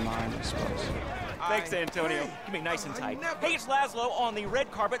crossed my mind, I suppose. Thanks, Antonio. Give me nice and tight. Hey, it's Laszlo on the red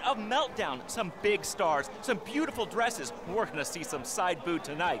carpet of Meltdown. Some big stars, some beautiful dresses. We're gonna see some side boob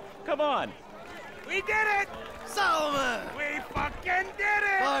tonight. Come on. We did it! Solomon! We fucking did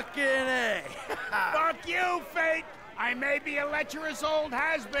it! Fucking A! Fuck you, fate! I may be a lecherous old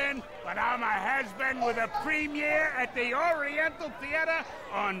has-been, but I'm a has-been with a premiere at the Oriental Theater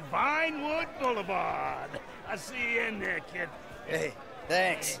on Vinewood Boulevard. I'll see you in there, kid. Hey,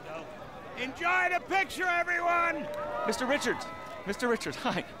 thanks. Enjoy the picture, everyone! Mr. Richards! Mr. Richards,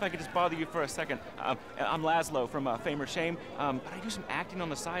 hi. If I could just bother you for a second. I'm Laszlo from Fame or Shame, but I do some acting on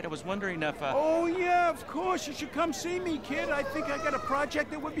the side. I was wondering if... Oh, yeah, of course. You should come see me, kid. I think I got a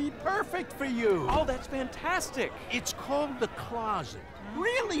project that would be perfect for you. Oh, that's fantastic. It's called The Closet.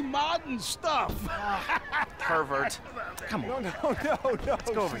 Really modern stuff. Pervert. Come on. No.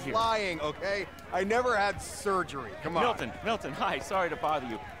 Let's go over She's here. lying, okay? I never had surgery. Come on. Milton, hi. Sorry to bother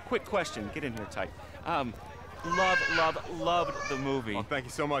you. Quick question. Get in here tight. loved the movie. Oh, thank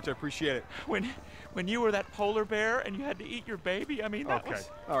you so much. I appreciate it. When you were that polar bear and you had to eat your baby, I mean, that Okay. was...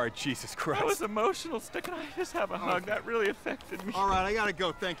 All right, Jesus Christ. That was emotional. Stick and I just have a hug. That really affected me. All right, I gotta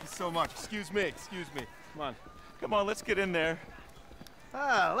go. Thank you so much. Excuse me. Come on. Come on, let's get in there.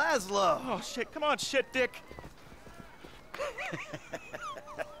 Ah, Laszlo. Oh, shit. Come on, shit, Dick.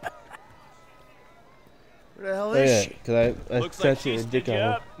 Where the hell Oh, is yeah, she? because I Looks like touched your she's dick picked on you her.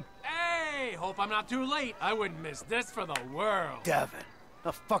 up. Hey, hope I'm not too late. I wouldn't miss this for the world. Devin,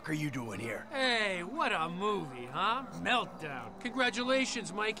 the fuck are you doing here? Hey, what a movie, huh? Meltdown.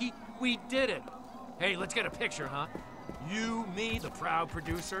 Congratulations, Mikey. We did it. Hey, let's get a picture, huh? You, me, the proud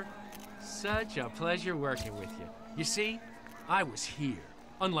producer. Such a pleasure working with you. You see, I was here,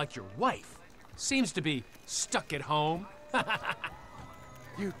 unlike your wife. Seems to be stuck at home.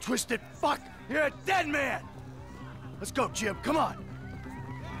 You twisted fuck! You're a dead man! Let's go, Jim. Come on.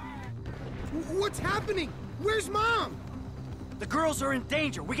 What's happening? Where's Mom? The girls are in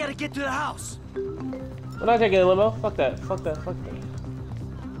danger. We gotta get to the house. We're not taking a limo. Fuck that. Fuck that. Fuck that.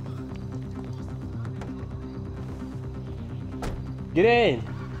 Get in.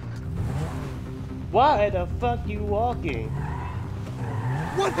 Why the fuck you walking?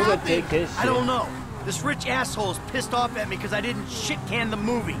 What We're gonna take his I don't shit. know. This rich asshole is pissed off at me because I didn't shit-can the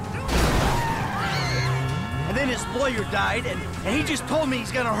movie. And then his lawyer died, and he just told me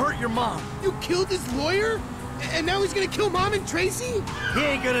he's gonna hurt your mom. You killed his lawyer? And now he's gonna kill Mom and Tracy? He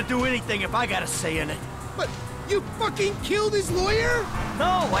ain't gonna do anything if I got a say in it. But you fucking killed his lawyer?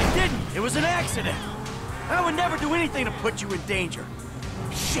 No, I didn't. It was an accident. I would never do anything to put you in danger.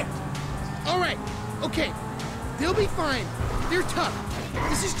 Shit. All right, okay. They'll be fine. They're tough.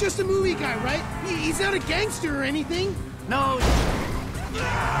 This is just a movie guy, right? He's not a gangster or anything. No, he's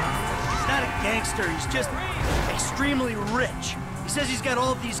not a gangster. He's just extremely rich. He says he's got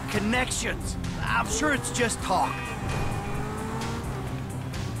all these connections. I'm sure it's just talk.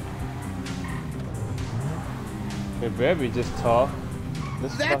 It better be just talk.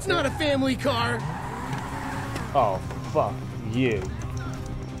 This That's not a family car. Oh, fuck you.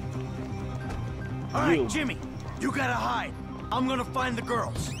 All right, Jimmy, you gotta hide. I'm gonna find the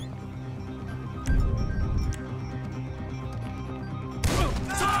girls.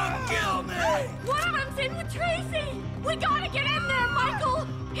 Tom, kill me! One of them's in with Tracy! We gotta get in there, Michael!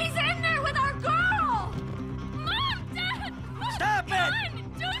 He's in there with our girl! Mom, Dad! Stop it!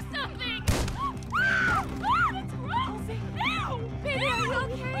 Do something! It's gross! Ew! Baby, are you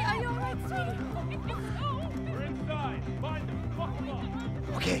okay? Are you alright, sweetie? We're inside. Find them. Fuck them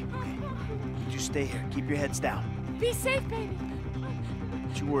up. Okay. You stay here. Keep your heads down. Be safe, baby.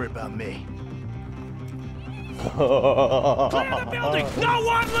 Don't you worry about me. Clear the building! No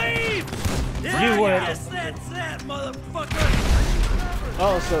one leaves! Yeah, You were- yes, that's that, motherfucker!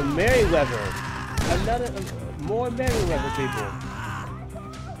 Oh, so Merryweather. Another, more Merryweather people.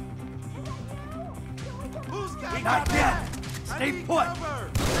 Not yet. Stay put.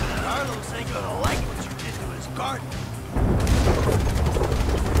 Carlos ain't gonna like what you did to his garden.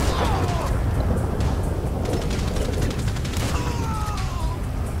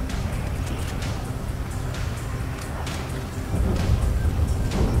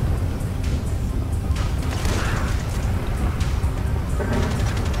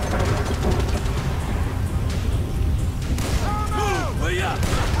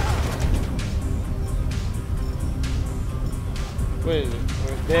 Wait,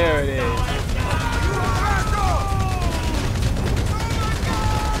 there it is.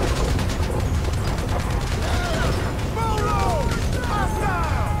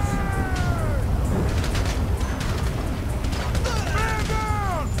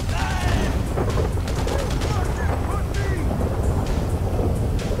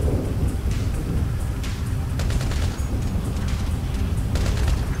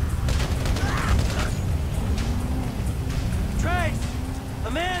 Trace!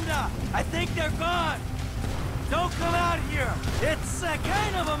 Amanda! I think they're gone! Don't come out here! It's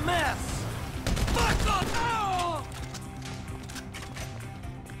kind of a mess! Fuck off! Oh!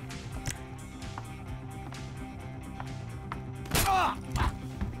 Ah!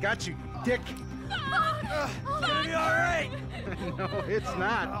 Got you, dick. It's gonna be all right! No, it's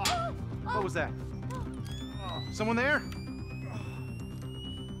not. What was that? Someone there?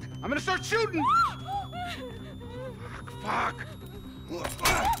 I'm gonna start shooting! Fuck!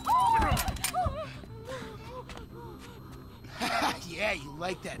 Yeah, you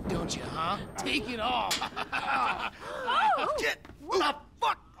like that, don't you, huh? Take it all. Get the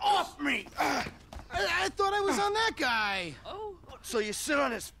fuck off me! I thought I was on that guy. So you sit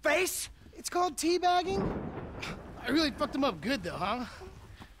on his face? It's called teabagging. I really fucked him up good, though, huh? All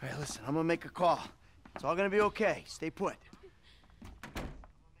right, listen, I'm gonna make a call. It's all gonna be okay. Stay put.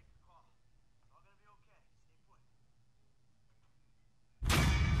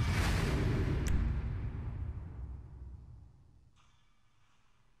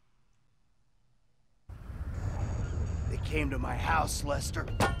 They came to my house, Lester.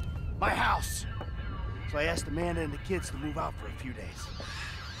 My house! So I asked Amanda and the kids to move out for a few days.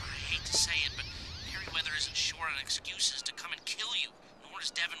 I hate to say it, but Merryweather isn't short on excuses to come and kill you, nor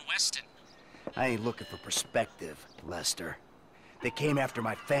is Devin Weston. I ain't looking for perspective, Lester. They came after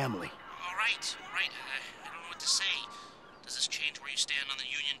my family. All right. I don't know what to say. Does this change where you stand on the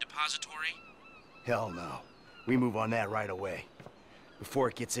Union Depository? Hell no. We move on that right away. Before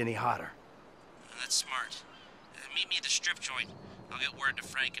it gets any hotter. That's smart. Meet me at the strip joint. I'll get word to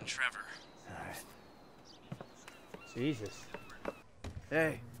Frank and Trevor. All right. Jesus.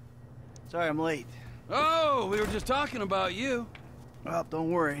 Hey. Sorry I'm late. Oh, we were just talking about you. Well, don't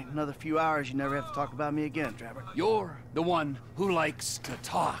worry. Another few hours, you never have to talk about me again, Trevor. You're the one who likes to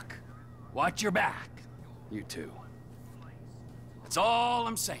talk. Watch your back, you two. That's all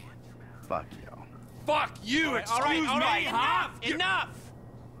I'm saying. Fuck you. Fuck you, all right, huh? enough!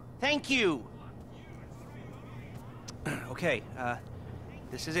 Thank you. Okay,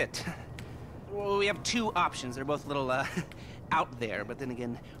 this is it. Well, we have two options. They're both a little, out there, but then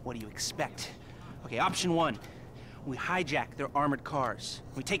again, what do you expect? Okay, option one. We hijack their armored cars.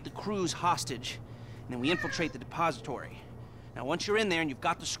 We take the crews hostage, and then we infiltrate the depository. Now, once you're in there and you've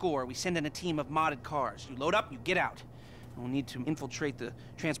got the score, we send in a team of modded cars. You load up, you get out. We'll need to infiltrate the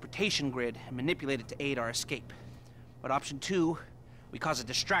transportation grid and manipulate it to aid our escape. But option two, we cause a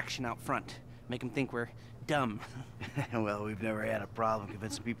distraction out front. Make them think we're dumb. Well, we've never had a problem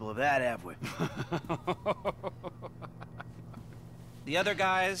convincing people of that, have we? The other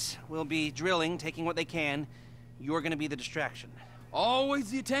guys will be drilling, taking what they can. You're gonna be the distraction. Always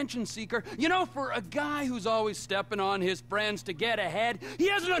the attention seeker. You know, for a guy who's always stepping on his friends to get ahead, he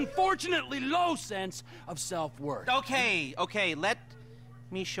has an unfortunately low sense of self-worth. Okay, let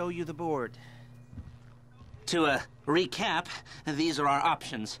me show you the board. To recap, these are our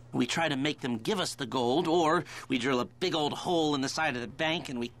options. We try to make them give us the gold, or we drill a big old hole in the side of the bank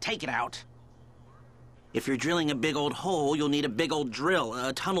and we take it out. If you're drilling a big old hole, you'll need a big old drill,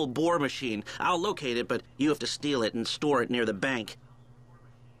 a tunnel bore machine. I'll locate it, but you have to steal it and store it near the bank.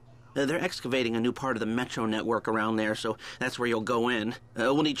 They're excavating a new part of the metro network around there, so that's where you'll go in.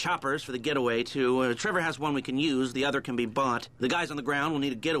 We'll need choppers for the getaway, too. Trevor has one we can use. The other can be bought. The guys on the ground will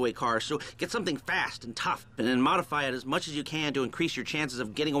need a getaway car, so get something fast and tough, and then modify it as much as you can to increase your chances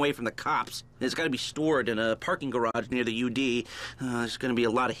of getting away from the cops. It's got to be stored in a parking garage near the UD. There's going to be a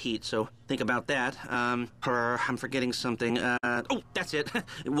lot of heat, so think about that. I'm forgetting something. Oh, that's it.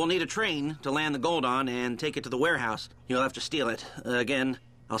 We'll need a train to land the gold on and take it to the warehouse. You'll have to steal it. Again,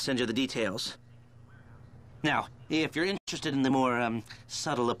 I'll send you the details. Now, if you're interested in the more,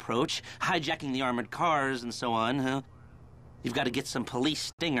 subtle approach, hijacking the armored cars and so on, you've got to get some police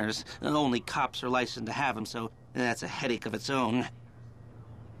stingers. Only cops are licensed to have them, so that's a headache of its own.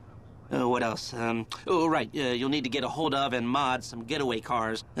 What else? You'll need to get a hold of and mod some getaway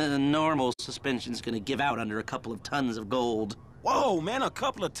cars. Normal suspension's gonna give out under a couple of tons of gold. Whoa, man, a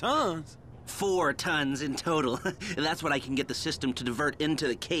couple of tons? 4 tons in total. That's what I can get the system to divert into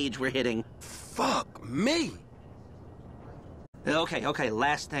the cage we're hitting. Fuck me! Okay,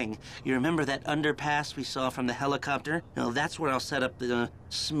 last thing. You remember that underpass we saw from the helicopter? Well, that's where I'll set up the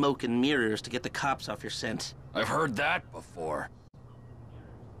smoke and mirrors to get the cops off your scent. I've heard that before.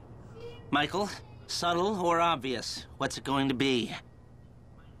 Michael, subtle or obvious? What's it going to be?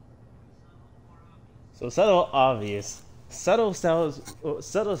 So subtle, obvious. Subtle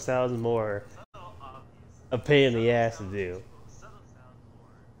sounds more a pain in the ass to do.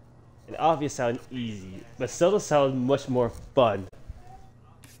 And obvious sounds easy, but subtle sounds much more fun.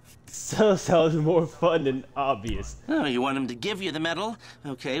 Subtle sounds more fun than obvious. Oh, you want him to give you the medal?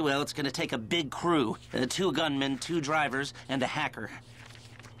 Okay, well, it's gonna take a big crew. 2 gunmen, 2 drivers, and a hacker.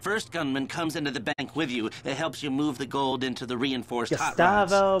 First gunman comes into the bank with you. It helps you move the gold into the reinforced hot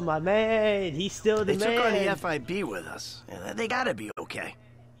rods. Gustavo, my man, he's still the man. They took on the FIB with us. They gotta be okay.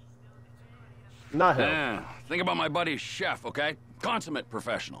 Not him. Yeah, think about my buddy Chef, okay? Consummate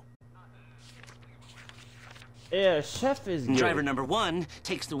professional. Yeah, Chef is good. Driver number 1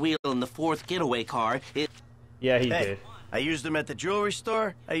 takes the wheel in the 4th getaway car. Yeah, he did. I used them at the jewelry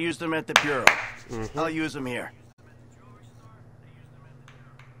store. I used them at the bureau. I'll use them here.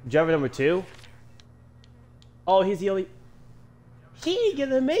 Driver number 2? Oh, he's the only... He ain't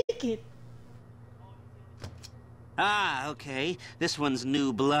gonna make it. Ah, okay. This one's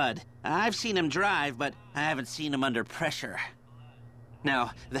new blood. I've seen him drive, but I haven't seen him under pressure.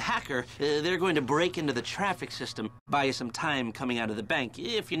 Now, the hacker, they're going to break into the traffic system, buy you some time coming out of the bank,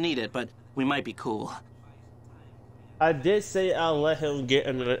 if you need it, but we might be cool. I did say I'll let him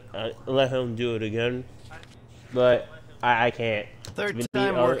let him do it again, but I can't. Third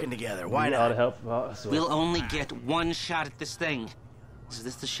time working together. Why not? Help. We'll only get one shot at this thing. Is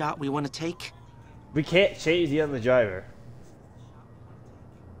this the shot we want to take? We can't change the other driver.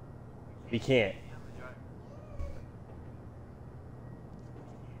 We can't.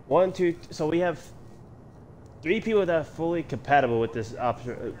 1, 2. So we have 3 people that are fully compatible with this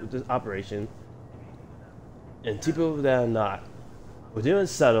operation, and 2 people that are not. We're doing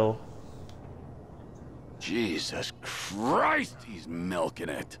subtle. Jesus Christ, he's milking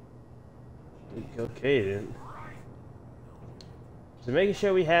it. Okay then. So making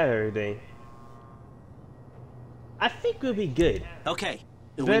sure we have everything. I think we'll be good. Okay.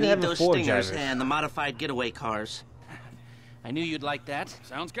 It's We better to need have those 4 stingers drivers. and the modified getaway cars. I knew you'd like that.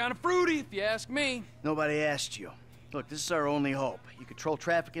 Sounds kind of fruity, if you ask me. Nobody asked you. Look, this is our only hope. You control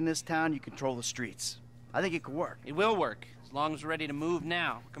traffic in this town, you control the streets. I think it could work. It will work, as long as we're ready to move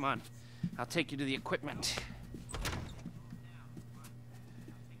now. Come on. I'll take you to the equipment.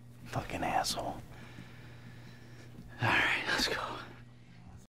 Fucking asshole. All right, let's go.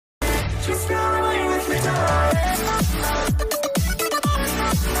 Just run away with me,